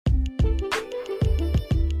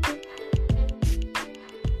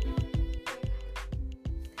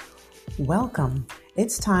Welcome.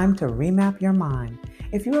 It's time to remap your mind.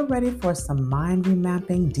 If you are ready for some mind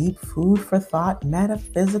remapping, deep food for thought,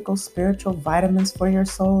 metaphysical, spiritual vitamins for your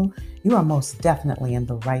soul, you are most definitely in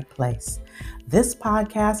the right place. This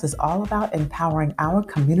podcast is all about empowering our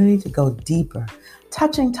community to go deeper,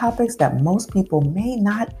 touching topics that most people may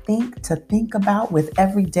not think about with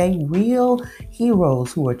everyday real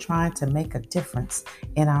heroes who are trying to make a difference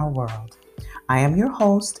in our world. I am your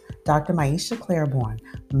host, Dr. Maisha Claiborne,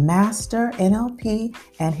 Master NLP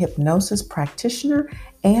and Hypnosis Practitioner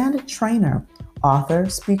and Trainer, author,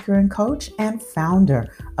 speaker, and coach, and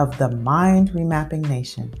founder of the Mind Remapping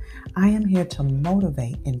Nation. I am here to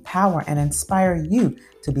motivate, empower, and inspire you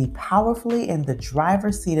to be powerfully in the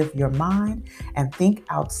driver's seat of your mind and think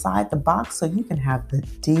outside the box so you can have the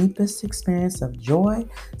deepest experience of joy,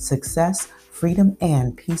 success, freedom,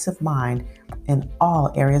 and peace of mind in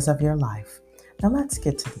all areas of your life. Now let's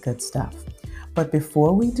get to the good stuff. But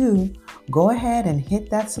before we do, go ahead and hit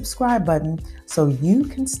that subscribe button so you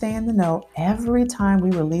can stay in the know every time we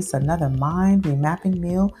release another mind remapping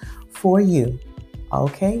meal for you.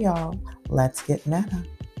 Okay, y'all, let's get meta.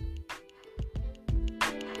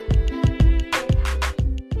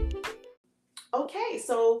 Okay,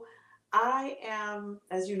 so I am,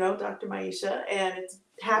 as you know, Dr. Maisha, and it's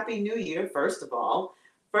Happy New Year, first of all.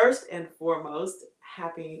 First and foremost,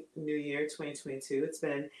 Happy New Year 2022. It's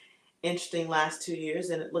been an interesting last 2 years,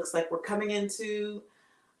 and it looks like we're coming into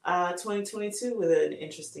 2022 with an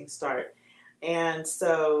interesting start. And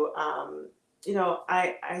so,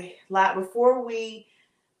 before we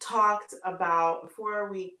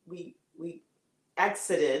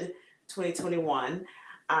exited 2021,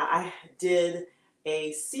 I did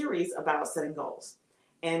a series about setting goals.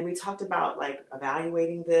 And we talked about like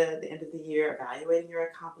evaluating the end of the year, evaluating your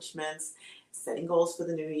accomplishments, setting goals for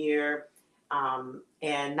the new year,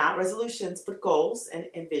 and not resolutions, but goals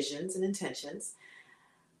and visions and intentions.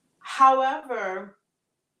 However,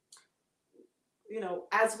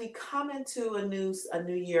 as we come into a new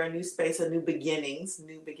year, a new space, new beginnings,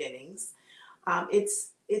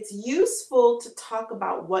 it's useful to talk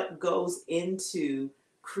about what goes into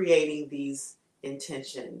creating these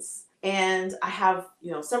intentions. And I have,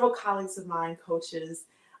 several colleagues of mine, coaches,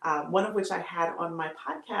 one of which I had on my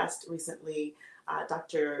podcast recently,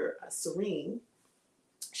 Dr. Serene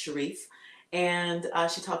Sharif, and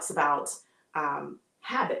she talks about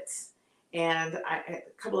habits. And a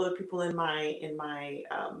couple other people in my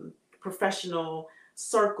professional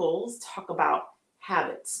circles talk about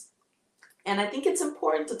habits. And I think it's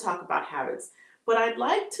important to talk about habits, but I'd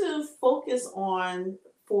like to focus on,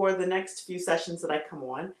 for the next few sessions that I come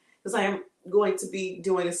on, because I am going to be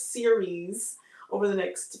doing a series over the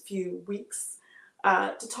next few weeks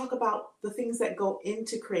to talk about the things that go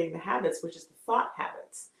into creating the habits, which is the thought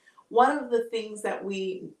habits. One of the things that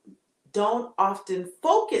we don't often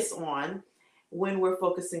focus on when we're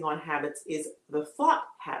focusing on habits is the thought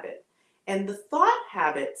habit. And the thought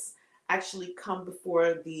habits actually come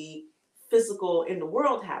before the physical in the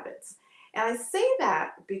world habits. And I say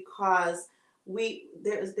that because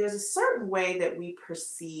there's a certain way that we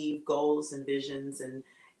perceive goals and visions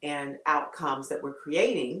and outcomes that we're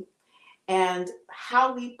creating, and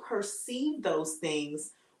how we perceive those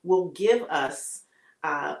things will give us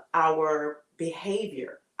our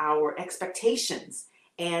behavior, our expectations,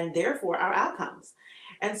 and therefore our outcomes.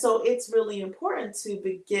 And so it's really important to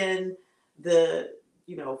begin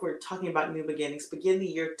if we're talking about new beginnings, begin the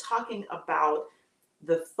year talking about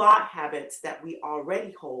the thought habits that we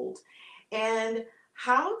already hold and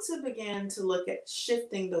how to begin to look at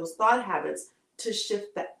shifting those thought habits to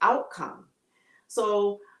shift the outcome.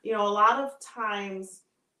 So, a lot of times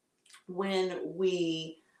when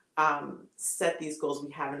we set these goals,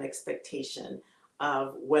 we have an expectation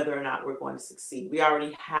of whether or not we're going to succeed. We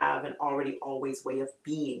already have an always way of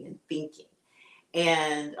being and thinking,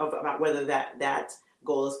 and about whether that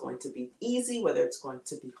goal is going to be easy, whether it's going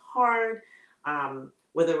to be hard,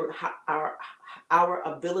 whether our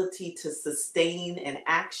ability to sustain an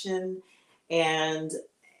action, and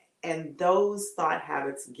those thought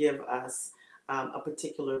habits give us a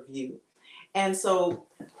particular view. And so,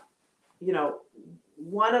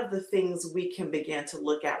 one of the things we can begin to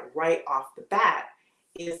look at right off the bat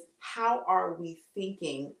is, how are we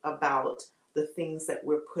thinking about the things that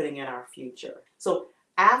we're putting in our future? So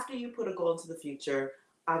after you put a goal into the future,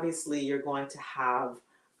 obviously you're going to have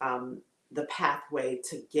the pathway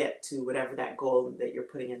to get to whatever that goal that you're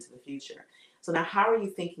putting into the future. So now, how are you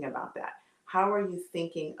thinking about that? How are you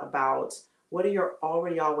thinking about, what are your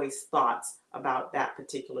always thoughts about that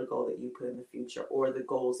particular goal that you put in the future, or the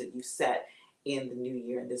goals that you set in the new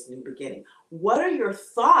year, in this new beginning? What are your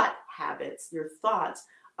thought habits, your thoughts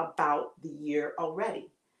about the year already.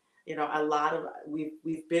 You know, a lot of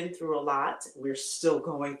we've been through a lot. We're still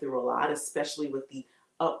going through a lot, especially with the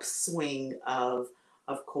upswing of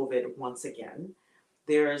COVID once again.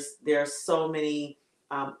 There's so many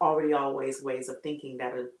already always ways of thinking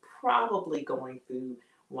that are probably going through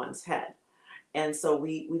one's head. And so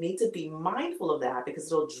we need to be mindful of that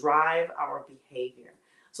because it'll drive our behavior.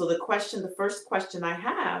 So the first question I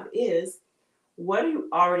have is, what are you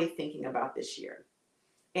already thinking about this year?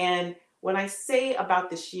 And when I say about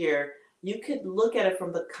this year, you could look at it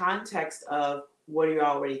from the context of what are you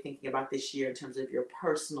already thinking about this year in terms of your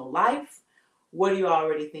personal life? What are you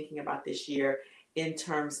already thinking about this year in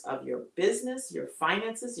terms of your business, your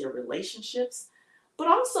finances, your relationships? But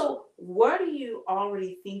also, what are you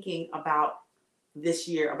already thinking about this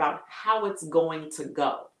year about how it's going to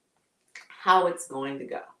go? How it's going to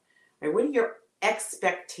go. Right? What are your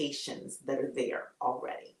expectations that are there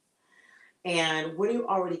already? And what are you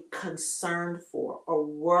already concerned for or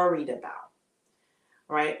worried about?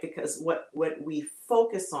 Right? Because what we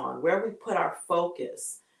focus on, where we put our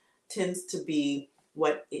focus, tends to be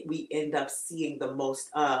what we end up seeing the most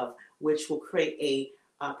of, which will create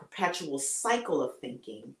a perpetual cycle of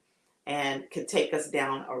thinking and could take us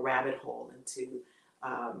down a rabbit hole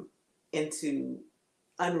into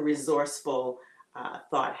unresourceful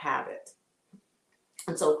thought habit.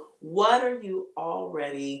 And so, have you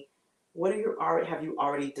already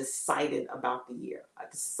decided about the year?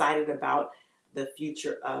 Decided about the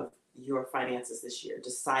future of your finances this year?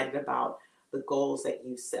 Decided about the goals that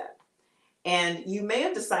you set? And you may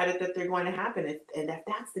have decided that they're going to happen. And if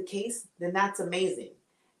that's the case, then that's amazing.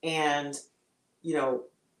 And, you know,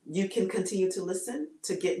 you can continue to listen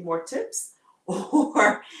to get more tips,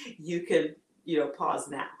 or you could, pause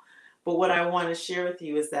now. But what I want to share with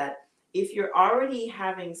you is that if you're already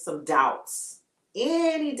having some doubts,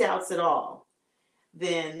 any doubts at all,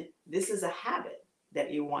 then this is a habit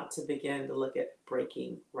that you want to begin to look at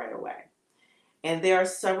breaking right away. And there are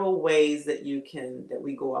several ways that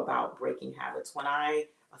we go about breaking habits.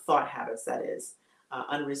 Thought habits, that is,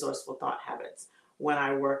 unresourceful thought habits. When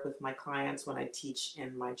I work with my clients, when I teach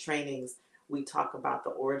in my trainings, we talk about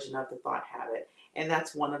the origin of the thought habit. And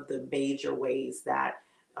that's one of the major ways that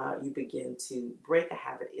you begin to break a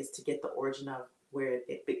habit, is to get the origin of where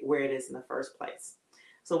it is in the first place.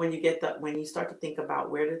 So when you start to think about,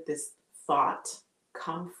 where did this thought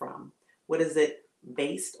come from? What is it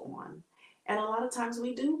based on? And a lot of times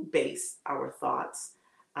we do base our thoughts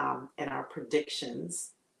and our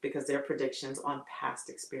predictions, because they're predictions, on past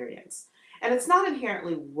experience. And it's not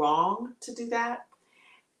inherently wrong to do that.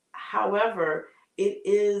 However, it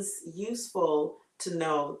is useful to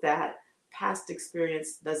know that past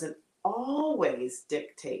experience doesn't always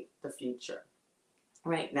dictate the future.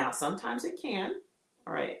 Right? Now, sometimes it can,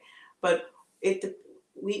 all right? But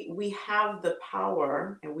we have the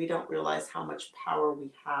power, and we don't realize how much power we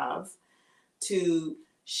have to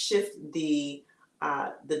shift the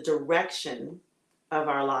direction of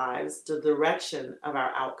our lives, the direction of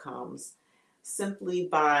our outcomes, simply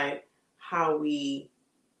by how we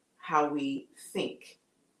think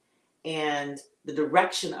and the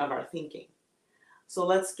direction of our thinking. So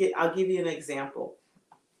I'll give you an example.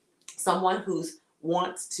 Someone who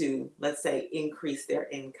wants to, let's say, increase their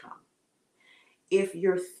income. If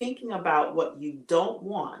you're thinking about what you don't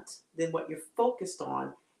want, then what you're focused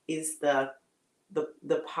on is the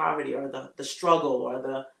poverty, or the struggle, or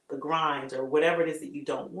the grind, or whatever it is that you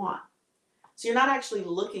don't want. So you're not actually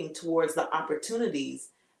looking towards the opportunities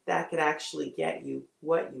that could actually get you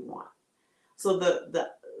what you want. So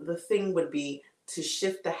the thing would be to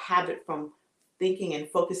shift the habit from thinking and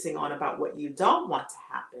focusing on about what you don't want to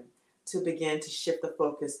happen, to begin to shift the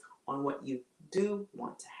focus on what you do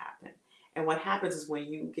want to happen. And what happens is, when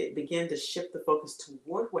you begin to shift the focus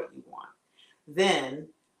toward what you want, then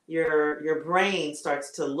your brain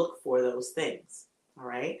starts to look for those things. All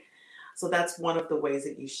right. So that's one of the ways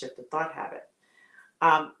that you shift the thought habit.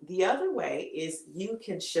 The other way is you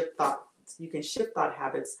can shift thought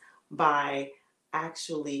habits by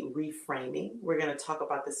actually reframing. We're going to talk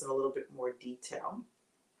about this in a little bit more detail,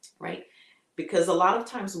 right? Because a lot of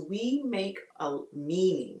times we make our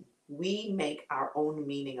own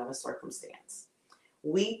meaning of a circumstance.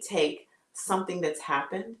 We take something that's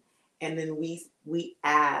happened, and then we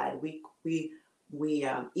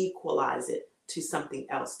equalize it to something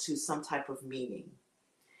else, to some type of meaning.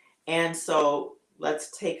 And so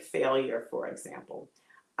let's take failure, for example.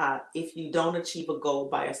 If you don't achieve a goal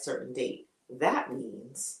by a certain date, that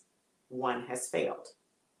means one has failed.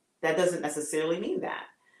 That doesn't necessarily mean that.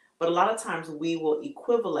 But a lot of times we will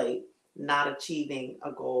equivalate not achieving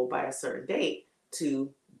a goal by a certain date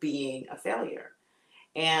to being a failure.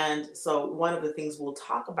 And so one of the things we'll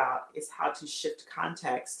talk about is how to shift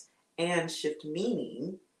context and shift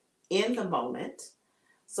meaning in the moment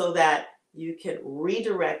so that you can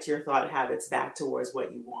redirect your thought habits back towards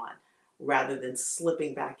what you want rather than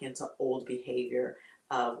slipping back into old behavior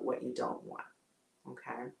of what you don't want.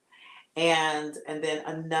 Okay. And then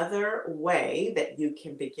another way that you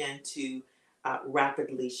can begin to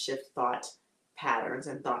rapidly shift thought patterns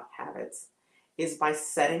and thought habits is by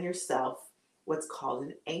setting yourself what's called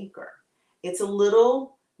an anchor. It's a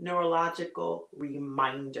little neurological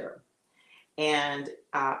reminder. And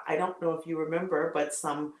I don't know if you remember, but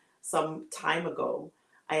some time ago,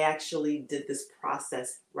 I actually did this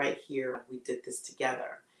process right here. We did this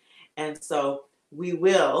together. And so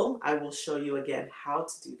I will show you again how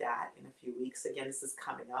to do that in a few weeks. Again, this is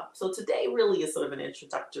coming up. So today really is sort of an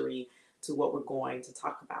introductory to what we're going to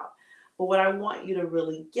talk about. But what I want you to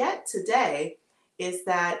really get today is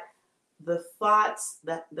that the thoughts,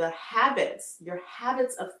 that the habits, your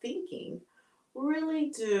habits of thinking really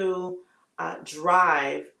do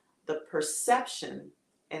drive the perception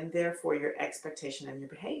and therefore your expectation and your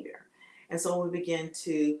behavior. And so when we begin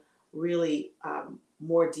to really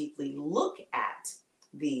more deeply look at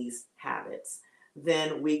these habits,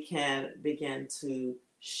 then we can begin to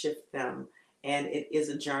shift them. And it is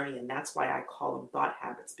a journey, and that's why I call them thought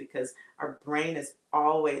habits, because our brain is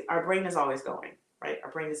always going, right?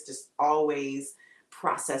 Our brain is just always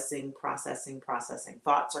processing.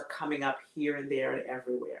 Thoughts are coming up here and there and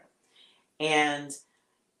everywhere. And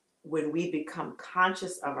when we become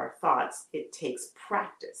conscious of our thoughts, it takes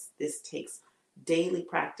practice. This takes daily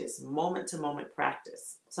practice, moment to moment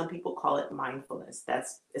practice. Some people call it mindfulness.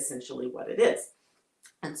 That's essentially what it is.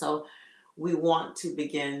 And so we want to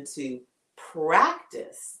begin to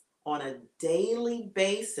practice on a daily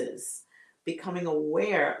basis, becoming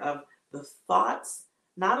aware of the thoughts,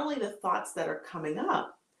 not only the thoughts that are coming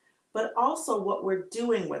up, but also what we're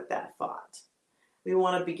doing with that thought. We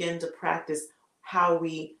want to begin to practice how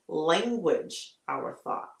we language our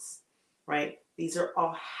thoughts, right? These are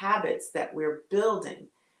all habits that we're building.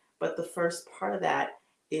 But the first part of that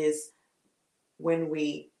is when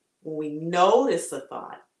we notice a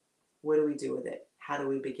thought, what do we do with it? How do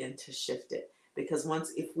we begin to shift it? Because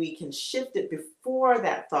if we can shift it before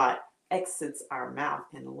that thought exits our mouth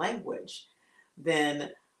in language,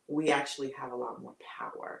 then we actually have a lot more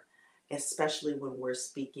power, especially when we're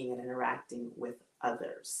speaking and interacting with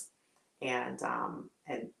others. And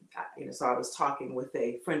so I was talking with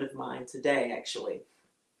a friend of mine today, actually,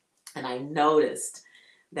 and I noticed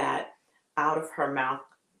that out of her mouth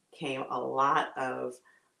came a lot of,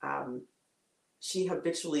 she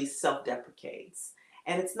habitually self-deprecates.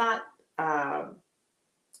 And it's not a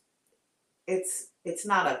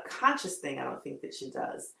conscious thing, I don't think, that she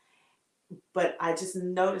does. But I just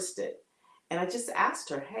noticed it. And I just asked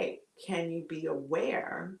her, hey, can you be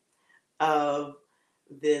aware of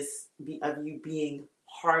you being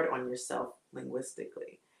hard on yourself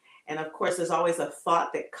linguistically? And of course, there's always a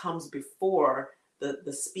thought that comes before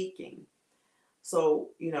the speaking. So,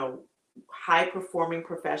 high performing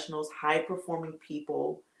professionals, high performing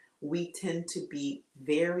people, we tend to be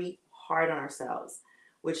very hard on ourselves,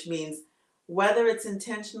 which means whether it's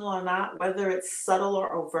intentional or not, whether it's subtle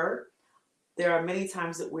or overt, there are many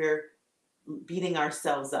times that we're beating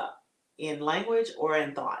ourselves up in language or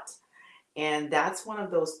in thought. And that's one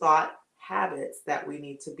of those thought habits that we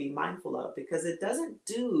need to be mindful of, because it doesn't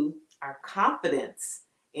do our confidence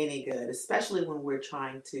any good, especially when we're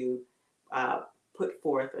trying to put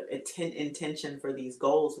forth intention for these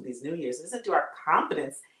goals for these New Year's. It doesn't do our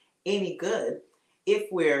confidence any good if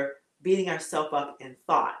we're beating ourselves up in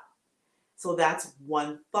thought. So that's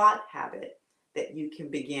one thought habit that you can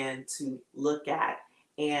begin to look at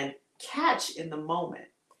and catch in the moment.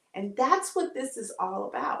 And that's what this is all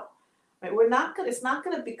about. Right? It's not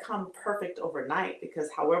going to become perfect overnight, because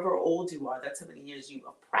however old you are, that's how many years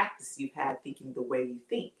of practice you've had thinking the way you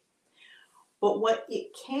think. But what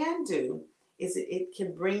it can do is it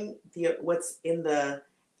can bring what's in the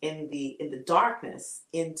darkness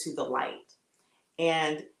into the light.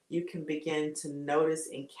 And you can begin to notice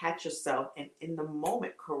and catch yourself, and in the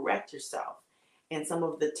moment correct yourself. And some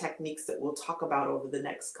of the techniques that we'll talk about over the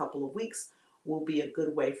next couple of weeks will be a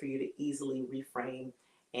good way for you to easily reframe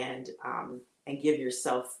and give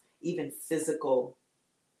yourself even physical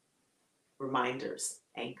reminders,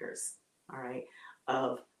 anchors, all right,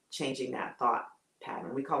 of changing that thought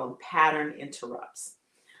pattern. We call them pattern interrupts.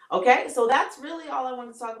 Okay, so that's really all I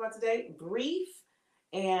wanted to talk about today. Brief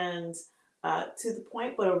and to the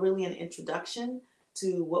point, but really an introduction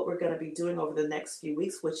to what we're going to be doing over the next few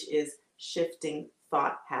weeks, which is shifting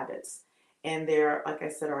thought habits. And there, like I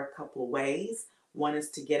said, are a couple of ways. One is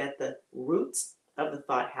to get at the root of the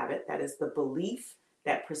thought habit, that is the belief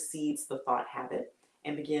that precedes the thought habit,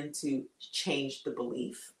 and begin to change the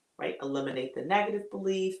belief, right? Eliminate the negative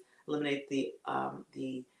belief, eliminate the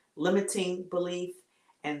limiting belief,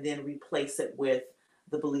 and then replace it with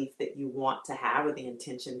the belief that you want to have or the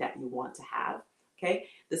intention that you want to have. Okay.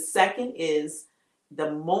 The second is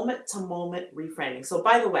the moment to moment reframing. So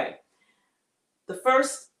by the way, the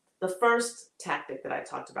first tactic that I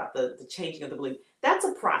talked about, the changing of the belief, that's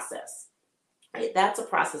a process. Right? That's a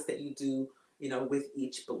process that you do, with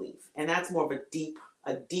each belief. And that's more of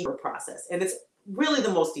a deeper process. And it's really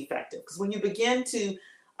the most effective, because when you begin to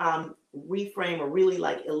reframe or really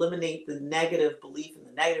eliminate the negative belief and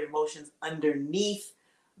the negative emotions underneath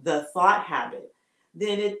the thought habit,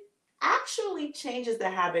 then it actually changes the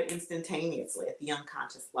habit instantaneously at the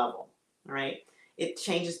unconscious level, right? It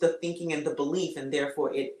changes the thinking and the belief, and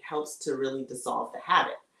therefore it helps to really dissolve the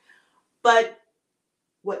habit. But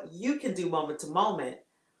what you can do moment to moment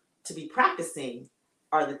to be practicing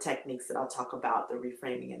are the techniques that I'll talk about, the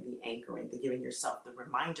reframing and the anchoring, the giving yourself the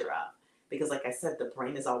reminder of. Because like I said, the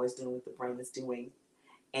brain is always doing what the brain is doing.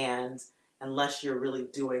 And unless you're really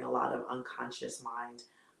doing a lot of unconscious mind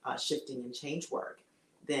shifting and change work,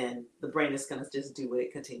 then the brain is going to just do what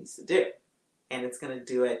it continues to do. And it's going to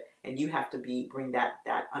do it. And you have to bring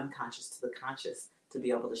that unconscious to the conscious to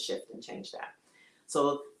be able to shift and change that.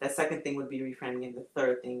 So the second thing would be reframing. And the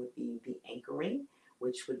third thing would be the anchoring,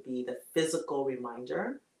 which would be the physical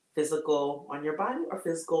reminder, physical on your body or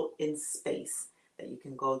physical in space that you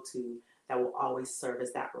can go to, that will always serve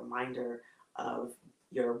as that reminder of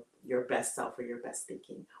your best self or your best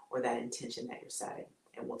thinking or that intention that you're setting.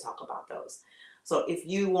 And we'll talk about those. So if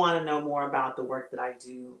you want to know more about the work that I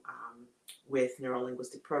do with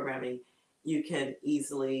neuro-linguistic programming, you can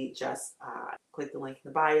easily just click the link in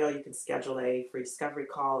the bio. You can schedule a free discovery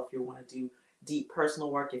call if you want to do deep personal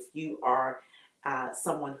work. If you are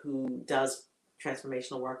someone who does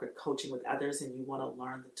transformational work or coaching with others and you want to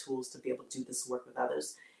learn the tools to be able to do this work with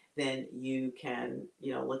others, then you can,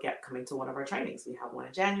 look at coming to one of our trainings. We have one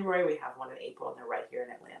in January, we have one in April, and they're right here in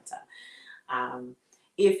Atlanta.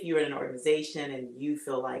 If you're in an organization and you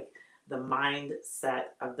feel like the mindset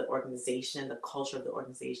of the organization, the culture of the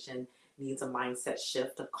organization needs a mindset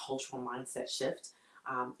shift, a cultural mindset shift,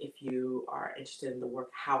 if you are interested in the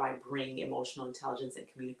work, how I bring emotional intelligence and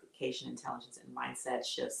communication intelligence and mindset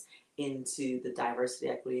shifts into the diversity,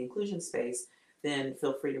 equity, inclusion space, then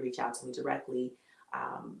feel free to reach out to me directly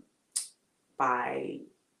by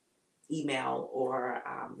email or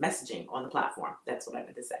messaging on the platform. That's what I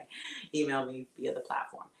meant to say. Email me via the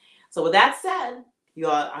platform. So with that said,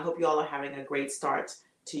 I hope you all are having a great start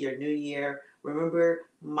to your new year. Remember,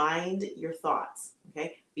 mind your thoughts,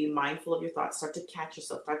 okay? Be mindful of your thoughts. Start to catch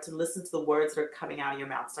yourself. Start to listen to the words that are coming out of your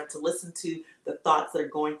mouth. Start to listen to the thoughts that are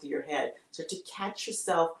going through your head. Start to catch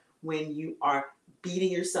yourself when you are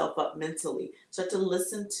beating yourself up mentally. Start to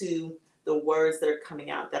listen to the words that are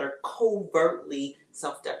coming out that are covertly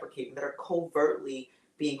self-deprecating, that are covertly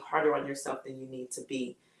being harder on yourself than you need to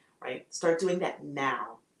be, right? Start doing that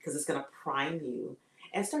now, because it's going to prime you.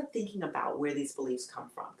 And start thinking about where these beliefs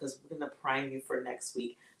come from, because we're going to prime you for next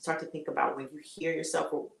week. Start to think about when you hear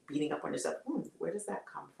yourself beating up on yourself, where does that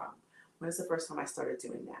come from? When is the first time I started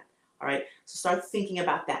doing that? All right. So start thinking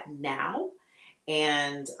about that now.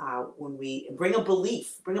 And when we bring a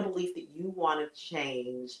belief that you want to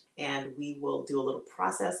change, and we will do a little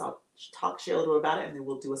process. I'll share a little about it, and then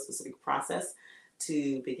we'll do a specific process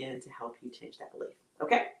to begin to help you change that belief.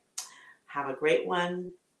 Okay. Have a great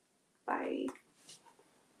one. Bye.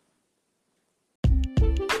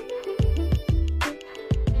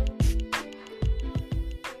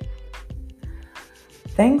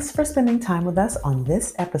 Thanks for spending time with us on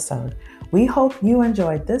this episode. We hope you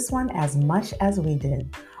enjoyed this one as much as we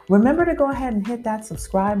did. Remember to go ahead and hit that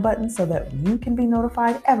subscribe button so that you can be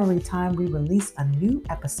notified every time we release a new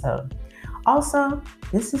episode. Also,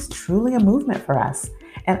 this is truly a movement for us,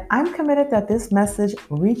 and I'm committed that this message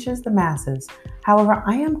reaches the masses. However,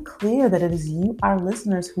 I am clear that it is you, our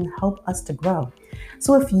listeners, who help us to grow.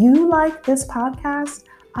 So if you like this podcast,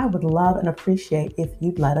 I would love and appreciate if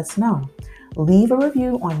you'd let us know. Leave a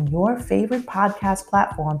review on your favorite podcast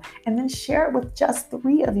platform and then share it with just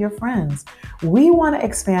 3 of your friends. We want to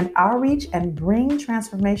expand our reach and bring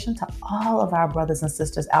transformation to all of our brothers and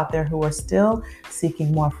sisters out there who are still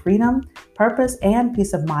seeking more freedom, purpose, and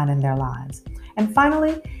peace of mind in their lives. And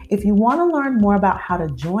finally, if you want to learn more about how to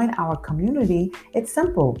join our community, it's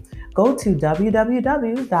simple. Go to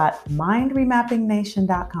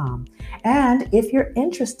www.mindremappingnation.com. And if you're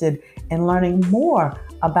interested in learning more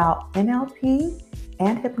about NLP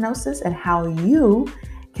and hypnosis and how you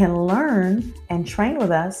can learn and train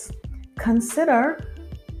with us, consider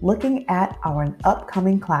looking at our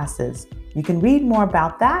upcoming classes. You can read more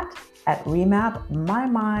about that at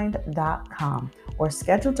remapmymind.com or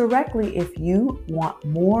schedule directly if you want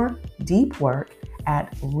more deep work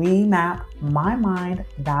at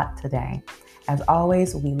remapmymind.today. As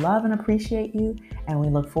always, we love and appreciate you, and we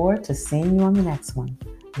look forward to seeing you on the next one.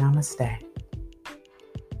 Namaste.